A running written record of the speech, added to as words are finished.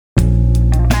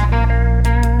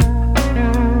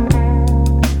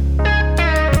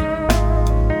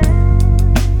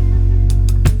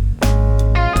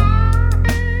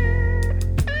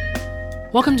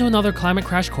Welcome to another Climate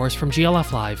Crash Course from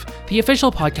GLF Live, the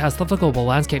official podcast of the Global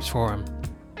Landscapes Forum.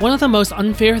 One of the most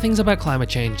unfair things about climate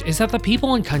change is that the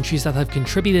people and countries that have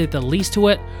contributed the least to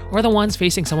it are the ones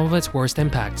facing some of its worst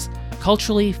impacts,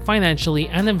 culturally, financially,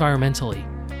 and environmentally.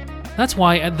 That's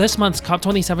why at this month's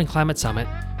COP27 Climate Summit,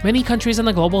 many countries in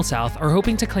the Global South are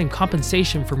hoping to claim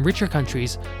compensation from richer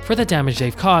countries for the damage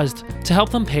they've caused to help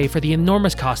them pay for the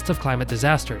enormous costs of climate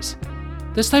disasters.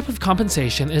 This type of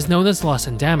compensation is known as loss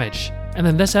and damage, and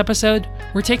in this episode,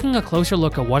 we're taking a closer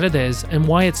look at what it is and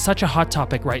why it's such a hot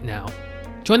topic right now.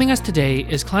 Joining us today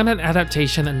is climate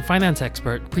adaptation and finance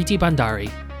expert Preeti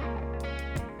Bhandari.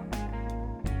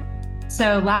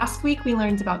 So last week we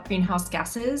learned about greenhouse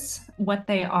gases, what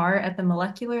they are at the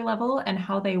molecular level and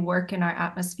how they work in our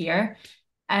atmosphere.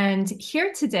 And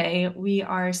here today we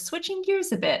are switching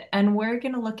gears a bit, and we're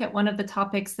going to look at one of the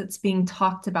topics that's being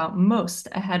talked about most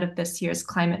ahead of this year's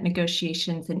climate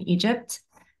negotiations in Egypt,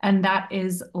 and that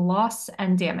is loss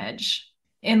and damage.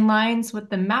 In lines with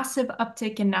the massive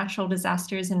uptick in natural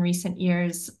disasters in recent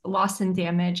years, loss and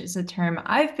damage is a term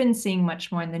I've been seeing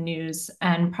much more in the news,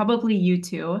 and probably you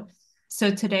too.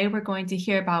 So today we're going to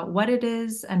hear about what it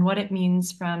is and what it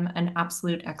means from an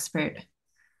absolute expert.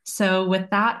 So with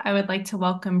that, I would like to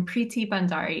welcome Preeti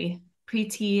Bhandari.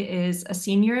 Preeti is a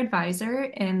senior advisor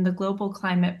in the Global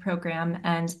Climate Program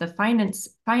and the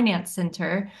Finance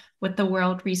Center with the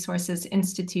World Resources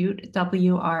Institute,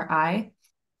 WRI.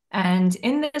 And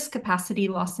in this capacity,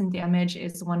 loss and damage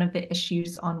is one of the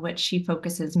issues on which she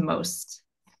focuses most.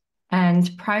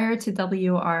 And prior to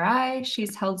WRI,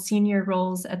 she's held senior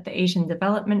roles at the Asian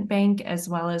Development Bank, as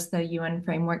well as the UN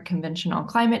Framework Convention on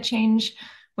Climate Change,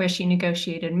 where she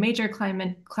negotiated major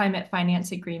climate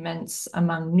finance agreements,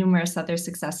 among numerous other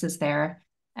successes there.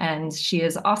 And she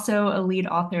is also a lead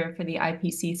author for the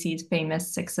IPCC's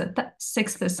famous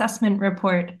Sixth Assessment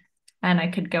Report. And I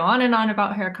could go on and on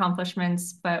about her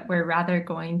accomplishments, but we're rather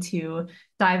going to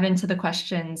dive into the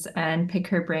questions and pick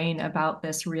her brain about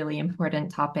this really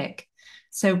important topic.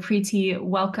 So Preeti,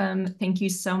 welcome. Thank you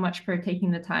so much for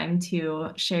taking the time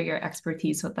to share your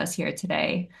expertise with us here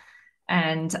today.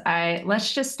 And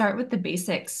let's just start with the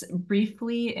basics.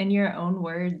 Briefly, in your own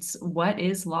words, what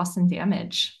is loss and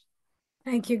damage?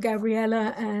 Thank you,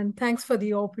 Gabriella, and thanks for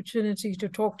the opportunity to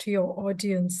talk to your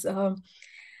audience.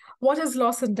 What is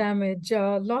loss and damage?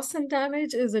 Loss and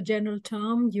damage is a general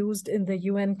term used in the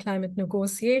UN climate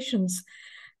negotiations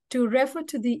to refer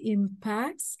to the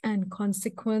impacts and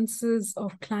consequences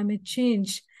of climate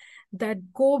change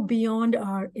that go beyond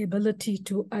our ability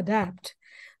to adapt.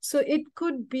 So it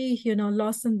could be,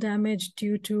 loss and damage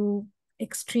due to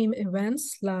extreme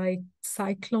events like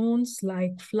cyclones,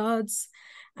 like floods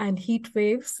and heat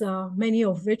waves, many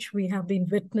of which we have been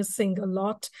witnessing a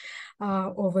lot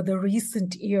over the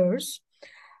recent years.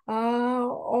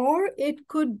 Or it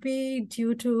could be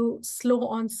due to slow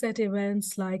onset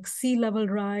events like sea level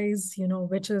rise,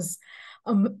 which is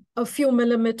a few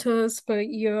millimeters per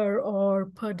year or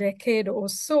per decade or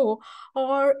so,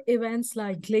 or events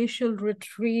like glacial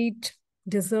retreat,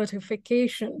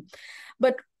 desertification.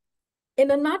 But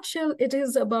in a nutshell, it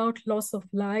is about loss of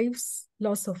lives,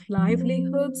 loss of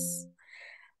livelihoods,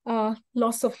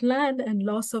 loss of land and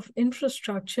loss of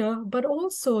infrastructure, but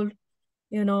also,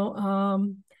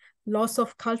 loss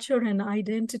of culture and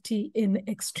identity in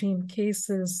extreme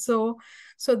cases. So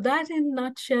that in a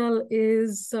nutshell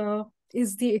is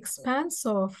the expanse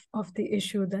of the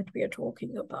issue that we are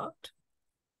talking about.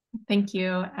 Thank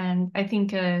you. And I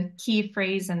think a key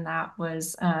phrase in that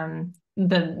was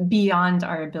the beyond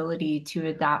our ability to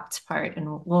adapt part.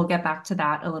 And we'll get back to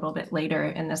that a little bit later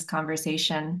in this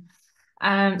conversation.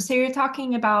 So you're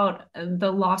talking about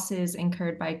the losses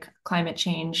incurred by climate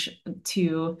change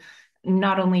to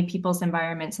not only people's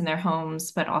environments and their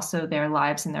homes, but also their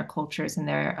lives and their cultures and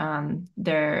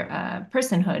their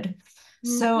personhood.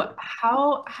 Mm-hmm. So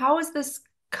how is this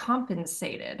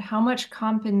compensated? How much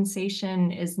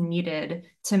compensation is needed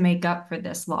to make up for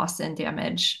this loss and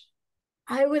damage?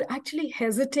 I would actually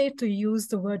hesitate to use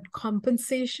the word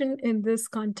compensation in this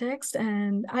context,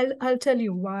 and I'll tell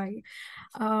you why.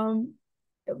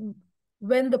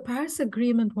 When the Paris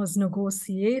Agreement was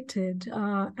negotiated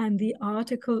and the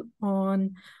article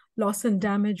on loss and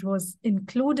damage was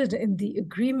included in the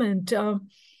agreement,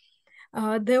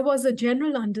 there was a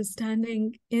general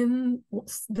understanding in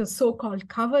the so-called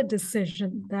cover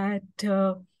decision that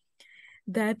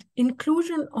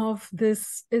inclusion of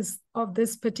this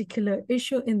particular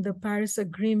issue in the Paris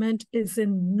Agreement is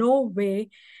in no way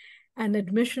an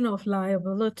admission of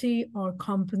liability or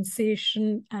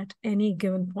compensation at any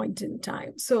given point in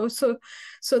time. So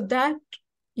that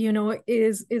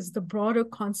is the broader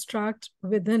construct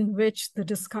within which the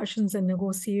discussions and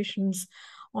negotiations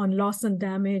on loss and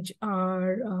damage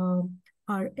are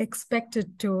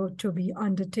expected to be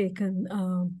undertaken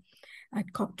at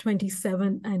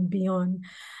COP27 and beyond.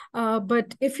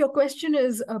 But if your question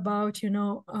is about,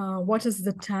 what is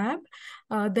the TAB,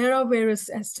 there are various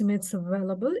estimates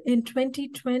available. In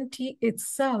 2020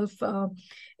 itself,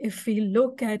 if we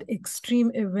look at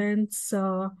extreme events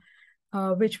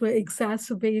which were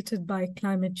exacerbated by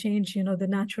climate change, the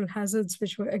natural hazards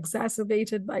which were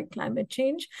exacerbated by climate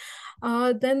change,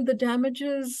 then the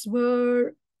damages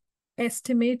were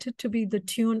estimated to be the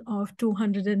tune of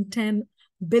 $210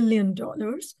 billion.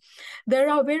 There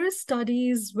are various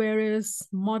studies, various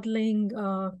modeling,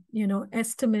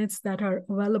 estimates that are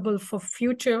available for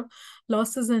future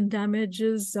losses and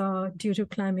damages due to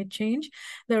climate change.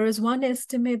 There is one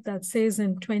estimate that says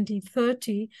in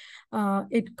 2030,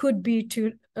 it could be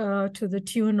to the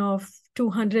tune of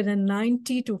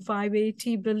 $290 to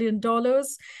 $580 billion,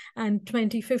 and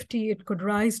 2050 it could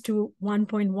rise to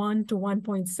 $1.1 to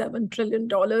 $1.7 trillion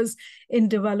in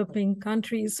developing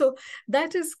countries. So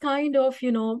that is kind of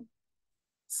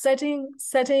setting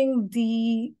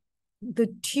the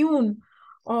tune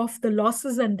of the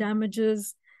losses and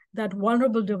damages that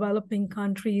vulnerable developing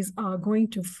countries are going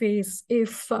to face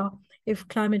if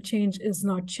climate change is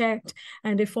not checked,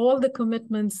 and if all the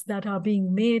commitments that are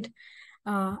being made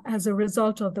as a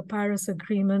result of the Paris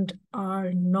Agreement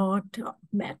are not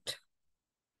met.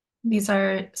 These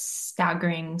are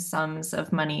staggering sums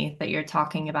of money that you're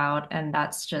talking about. And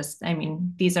that's just,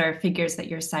 these are figures that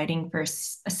you're citing for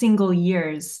single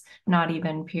years, not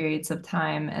even periods of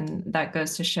time. And that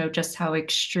goes to show just how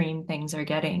extreme things are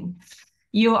getting.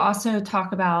 You also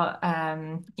talk about,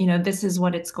 this is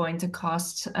what it's going to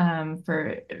cost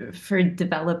for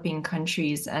developing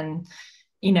countries. And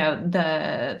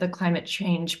the climate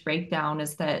change breakdown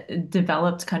is that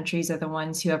developed countries are the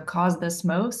ones who have caused this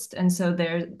most, and so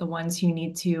they're the ones who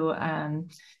need to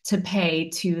pay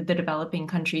to the developing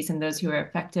countries and those who are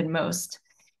affected most.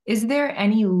 Is there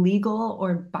any legal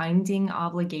or binding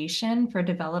obligation for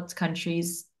developed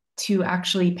countries to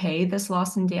actually pay this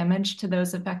loss and damage to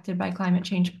those affected by climate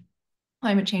change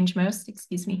most?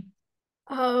 Excuse me.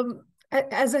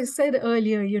 As I said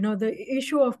earlier, the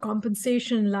issue of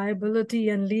compensation, liability,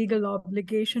 and legal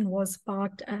obligation was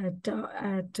parked at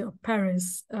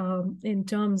Paris in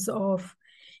terms of,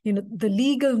 the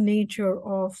legal nature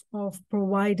of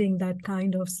providing that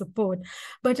kind of support.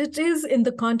 But it is in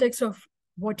the context of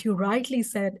what you rightly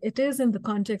said, it is in the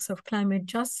context of climate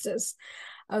justice.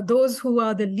 Those who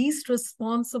are the least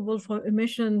responsible for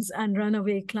emissions and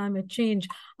runaway climate change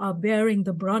are bearing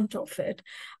the brunt of it.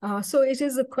 So it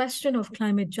is a question of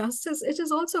climate justice. It is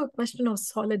also a question of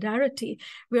solidarity.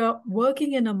 We are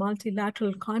working in a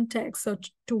multilateral context. So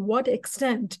to what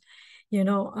extent,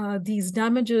 these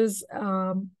damages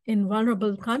in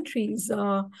vulnerable countries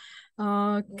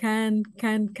can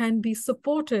be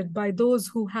supported by those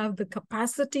who have the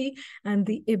capacity and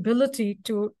the ability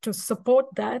to support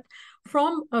that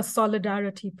from a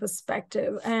solidarity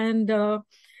perspective. And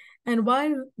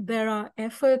while there are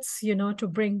efforts, to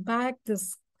bring back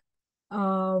this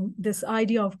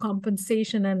idea of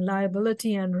compensation and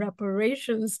liability and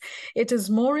reparations, it is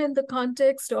more in the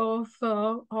context of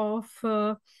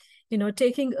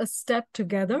taking a step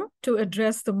together to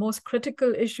address the most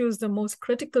critical issues, the most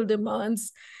critical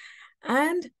demands,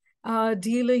 and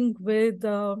dealing with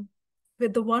the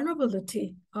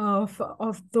vulnerability of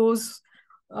those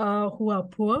who are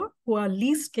poor, who are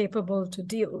least capable to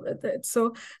deal with it.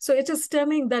 So it is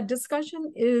that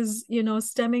discussion is,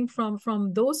 stemming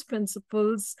from those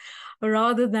principles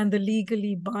rather than the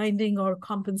legally binding or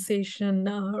compensation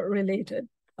related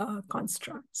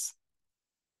constructs.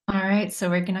 All right, so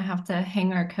we're going to have to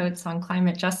hang our coats on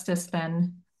climate justice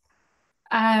then.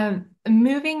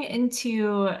 Moving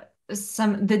into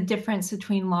the difference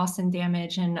between loss and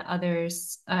damage and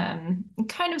others,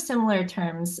 kind of similar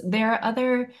terms. There are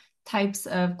other types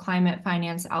of climate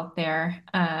finance out there.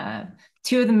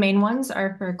 Two of the main ones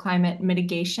are for climate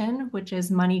mitigation, which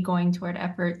is money going toward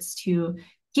efforts to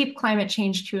keep climate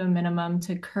change to a minimum,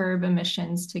 to curb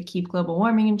emissions, to keep global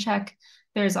warming in check.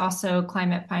 There's also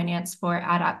climate finance for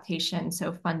adaptation,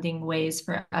 so funding ways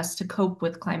for us to cope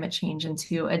with climate change and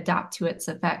to adapt to its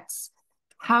effects.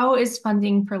 How is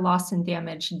funding for loss and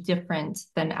damage different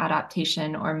than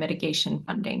adaptation or mitigation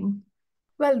funding?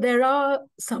 Well, there are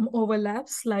some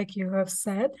overlaps, like you have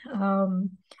said.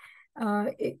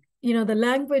 The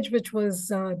language which was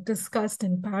discussed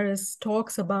in Paris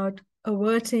talks about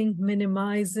averting,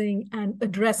 minimizing, and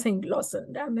addressing loss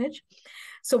and damage.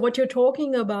 So what you're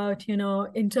talking about,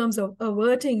 in terms of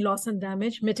averting loss and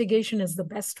damage, mitigation is the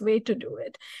best way to do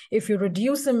it. If you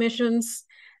reduce emissions,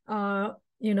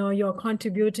 you're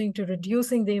contributing to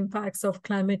reducing the impacts of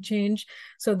climate change.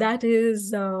 So that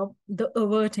is the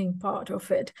averting part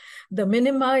of it. The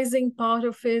minimizing part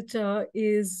of it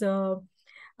is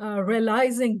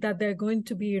realizing that there are going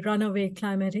to be runaway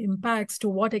climate impacts. To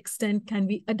what extent can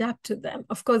we adapt to them?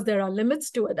 Of course, there are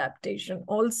limits to adaptation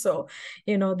also.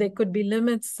 There could be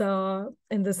limits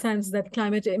in the sense that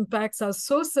climate impacts are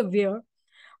so severe,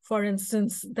 for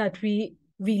instance, that we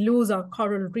lose our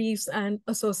coral reefs and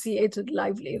associated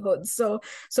livelihoods. So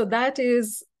that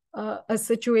is a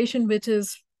situation which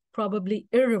is probably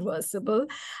irreversible.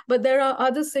 But there are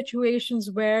other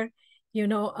situations where,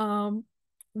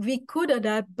 we could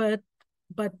adapt, but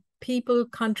people,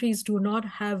 countries do not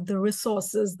have the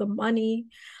resources, the money,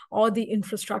 or the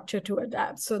infrastructure to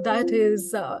adapt. So that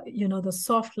is, the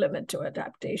soft limit to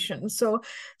adaptation. So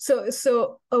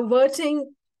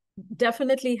averting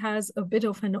definitely has a bit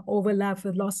of an overlap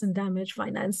with loss and damage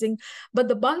financing, but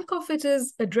the bulk of it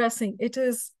is addressing. It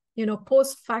is,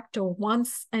 post facto,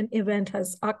 once an event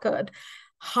has occurred.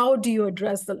 How do you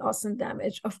address the loss and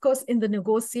damage? Of course, in the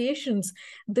negotiations,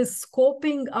 the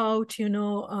scoping out,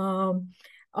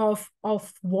 of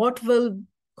what will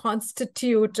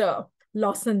constitute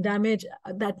loss and damage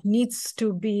that needs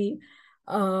to be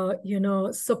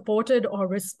supported or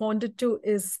responded to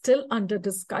is still under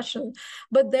discussion.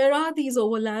 But there are these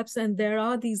overlaps and there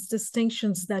are these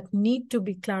distinctions that need to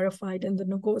be clarified in the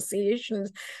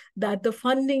negotiations, that the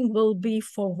funding will be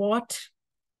for what,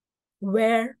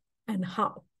 where, and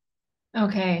how.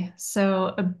 Okay,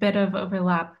 so a bit of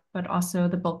overlap, but also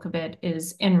the bulk of it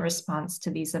is in response to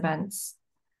these events.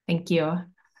 Thank you.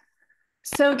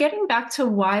 So getting back to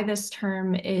why this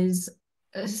term is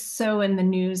so in the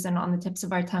news and on the tips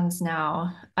of our tongues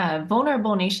now,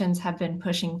 vulnerable nations have been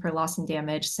pushing for loss and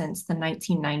damage since the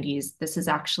 1990s. This is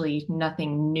actually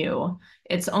nothing new.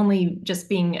 It's only just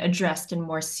being addressed in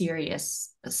more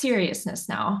seriousness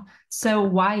now. So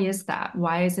why is that?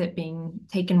 Why is it being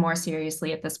taken more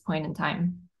seriously at this point in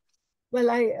time?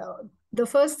 Well, the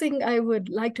first thing I would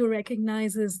like to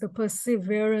recognize is the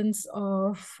perseverance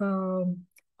of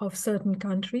certain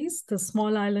countries, the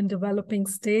small island developing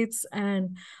states,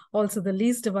 and also the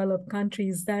least developed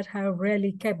countries that have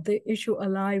really kept the issue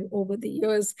alive over the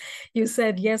years. You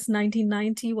said, yes,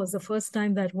 1990 was the first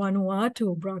time that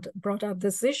Vanuatu brought up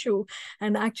this issue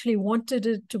and actually wanted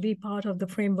it to be part of the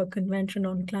Framework Convention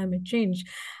on Climate Change.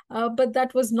 But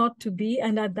that was not to be.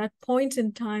 And at that point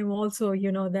in time also,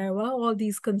 there were all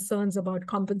these concerns about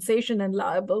compensation and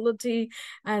liability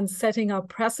and setting up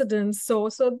precedents.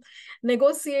 So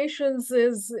negotiations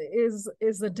is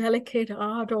a delicate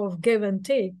art of give and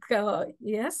take.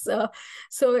 Yes.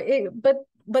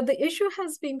 But the issue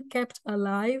has been kept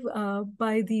alive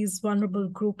by these vulnerable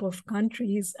group of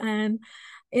countries. And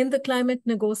in the climate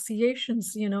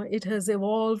negotiations, it has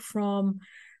evolved from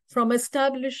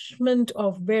establishment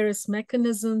of various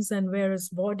mechanisms and various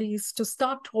bodies to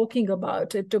start talking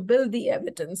about it, to build the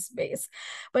evidence base.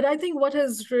 But I think what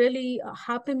has really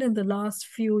happened in the last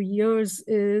few years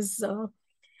is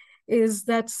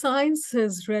that science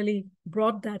has really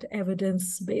brought that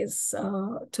evidence base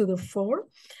to the fore.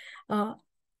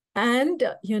 And,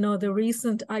 the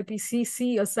recent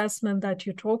IPCC assessment that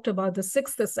you talked about, the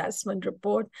sixth assessment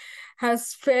report,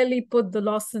 has fairly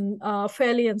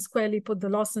and squarely put the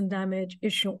loss and damage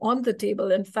issue on the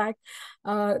table. In fact,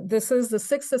 this is the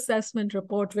sixth assessment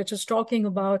report, which is talking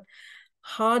about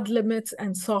hard limits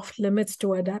and soft limits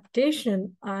to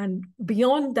adaptation. And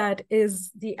beyond that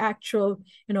is the actual,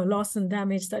 loss and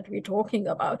damage that we're talking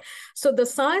about. So the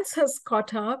science has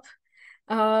caught up.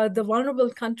 The vulnerable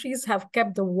countries have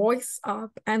kept the voice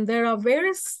up, and there are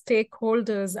various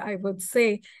stakeholders, I would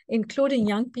say, including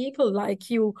young people like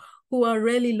you, who are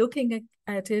really looking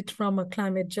at it from a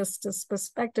climate justice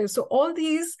perspective. So all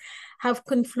these have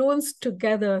confluenced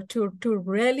together to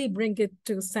really bring it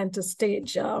to center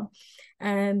stage.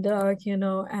 And at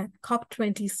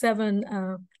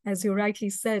COP27, as you rightly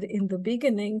said in the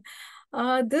beginning,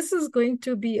 this is going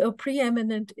to be a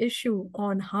preeminent issue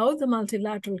on how the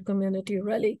multilateral community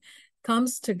really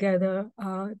comes together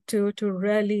to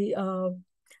really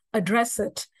address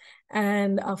it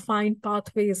and find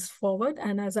pathways forward.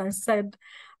 And as I said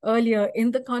earlier,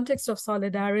 in the context of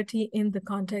solidarity, in the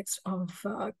context of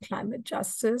climate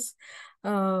justice,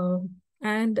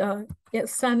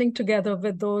 standing together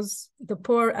with the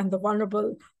poor and the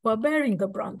vulnerable who are bearing the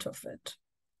brunt of it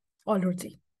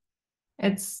already.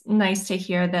 It's nice to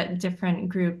hear that different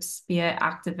groups, be it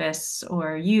activists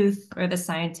or youth or the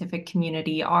scientific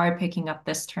community, are picking up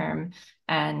this term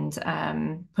and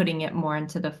putting it more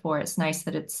into the fore. It's nice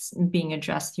that it's being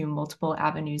addressed through multiple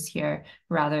avenues here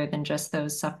rather than just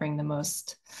those suffering the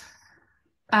most.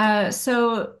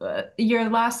 So your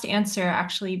last answer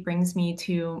actually brings me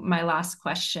to my last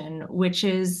question, which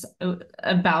is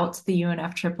about the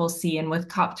UNFCCC, and with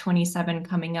COP27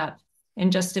 coming up in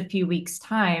just a few weeks'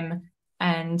 time.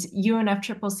 And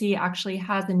UNFCCC actually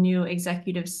has a new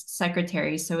executive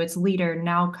secretary. So its leader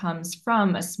now comes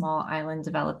from a small island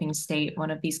developing state, one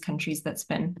of these countries that's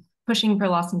been pushing for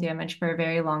loss and damage for a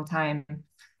very long time.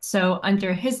 So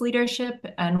under his leadership,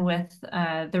 and with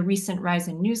the recent rise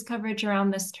in news coverage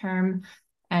around this term,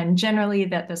 and generally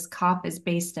that this COP is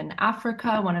based in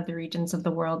Africa, one of the regions of the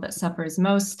world that suffers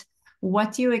most,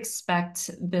 what do you expect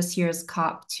this year's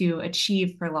COP to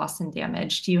achieve for loss and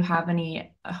damage? Do you have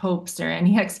any hopes or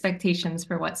any expectations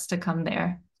for what's to come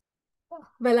there?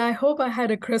 Well, I hope I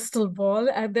had a crystal ball,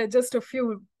 and there are just a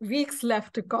few weeks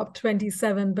left to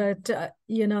COP27, but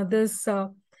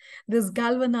this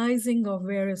galvanizing of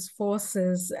various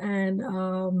forces and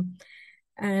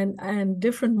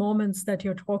different moments that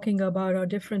you're talking about, or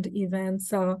different events.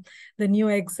 The new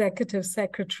executive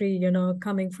secretary,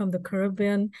 coming from the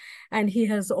Caribbean, and he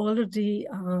has already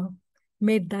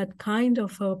made that kind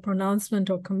of a pronouncement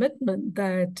or commitment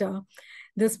that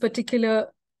this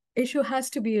particular issue has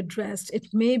to be addressed.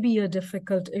 It may be a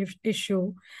difficult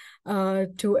issue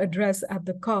to address at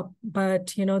the COP,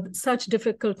 but such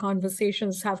difficult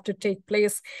conversations have to take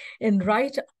place in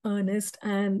right earnest,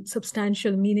 and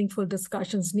substantial, meaningful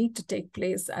discussions need to take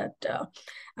place at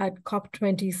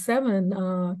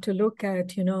COP27 to look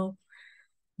at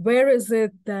where is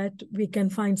it that we can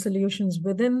find solutions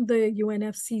within the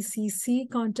UNFCCC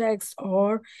context,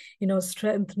 or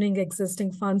strengthening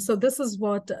existing funds. So this is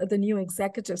what the new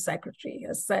executive secretary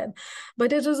has said.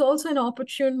 But it is also an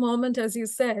opportune moment, as you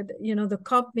said, the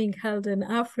COP being held in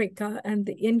Africa, and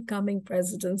the incoming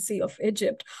presidency of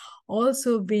Egypt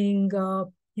also being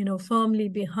firmly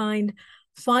behind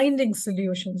finding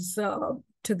solutions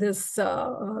to this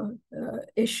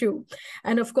issue.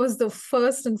 And of course, the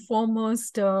first and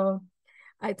foremost, I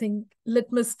think,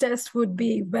 litmus test would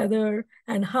be whether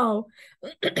and how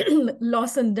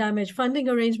loss and damage, funding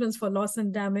arrangements for loss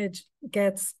and damage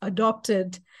gets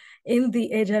adopted in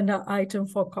the agenda item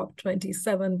for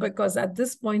COP27, because at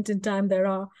this point in time, there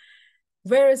are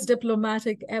various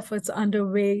diplomatic efforts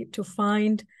underway to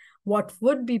find what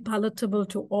would be palatable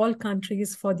to all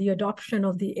countries for the adoption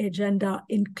of the agenda,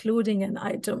 including an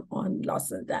item on loss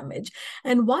and damage.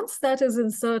 And once that is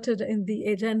inserted in the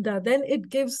agenda, then it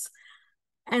gives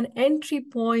an entry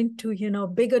point to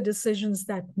bigger decisions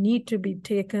that need to be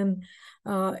taken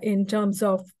in terms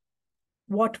of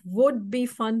what would be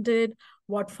funded,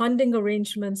 what funding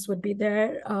arrangements would be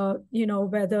there,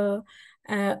 whether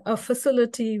a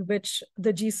facility which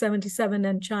the G77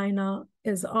 and China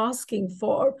is asking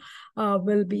for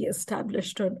will be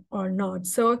established or not.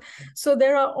 So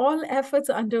there are all efforts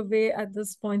underway at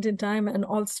this point in time, and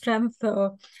all strength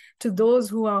to those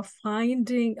who are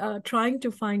trying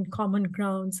to find common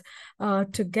grounds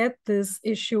to get this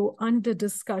issue under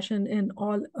discussion in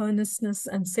all earnestness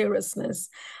and seriousness,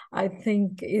 I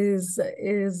think is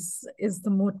the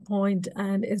moot point.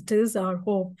 And it is our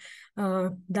hope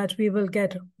that we will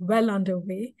get well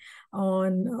underway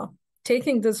on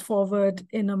taking this forward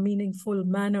in a meaningful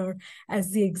manner, as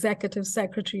the executive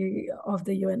secretary of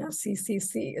the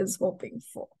UNFCCC is hoping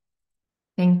for.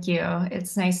 Thank you.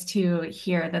 It's nice to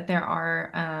hear that there are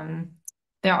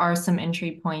some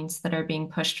entry points that are being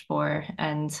pushed for,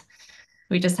 and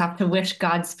we just have to wish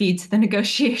Godspeed to the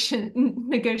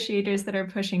negotiators that are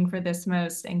pushing for this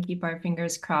most, and keep our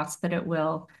fingers crossed that it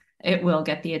will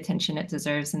get the attention it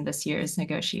deserves in this year's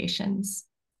negotiations.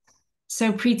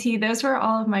 So Preeti, those were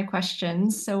all of my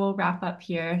questions. So we'll wrap up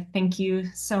here. Thank you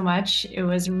so much. It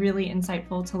was really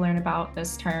insightful to learn about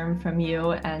this term from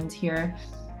you and hear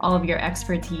all of your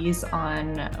expertise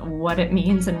on what it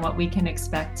means and what we can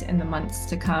expect in the months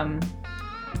to come.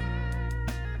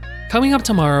 Coming up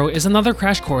tomorrow is another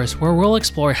crash course where we'll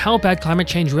explore how bad climate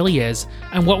change really is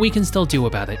and what we can still do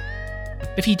about it.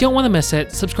 If you don't want to miss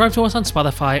it, subscribe to us on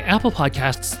Spotify, Apple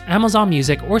Podcasts, Amazon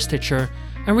Music, or Stitcher,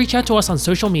 and reach out to us on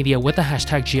social media with the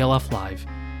hashtag GLFLive.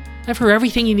 And for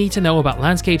everything you need to know about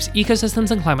landscapes,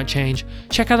 ecosystems, and climate change,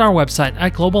 check out our website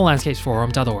at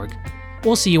globallandscapesforum.org.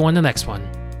 We'll see you on the next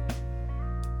one.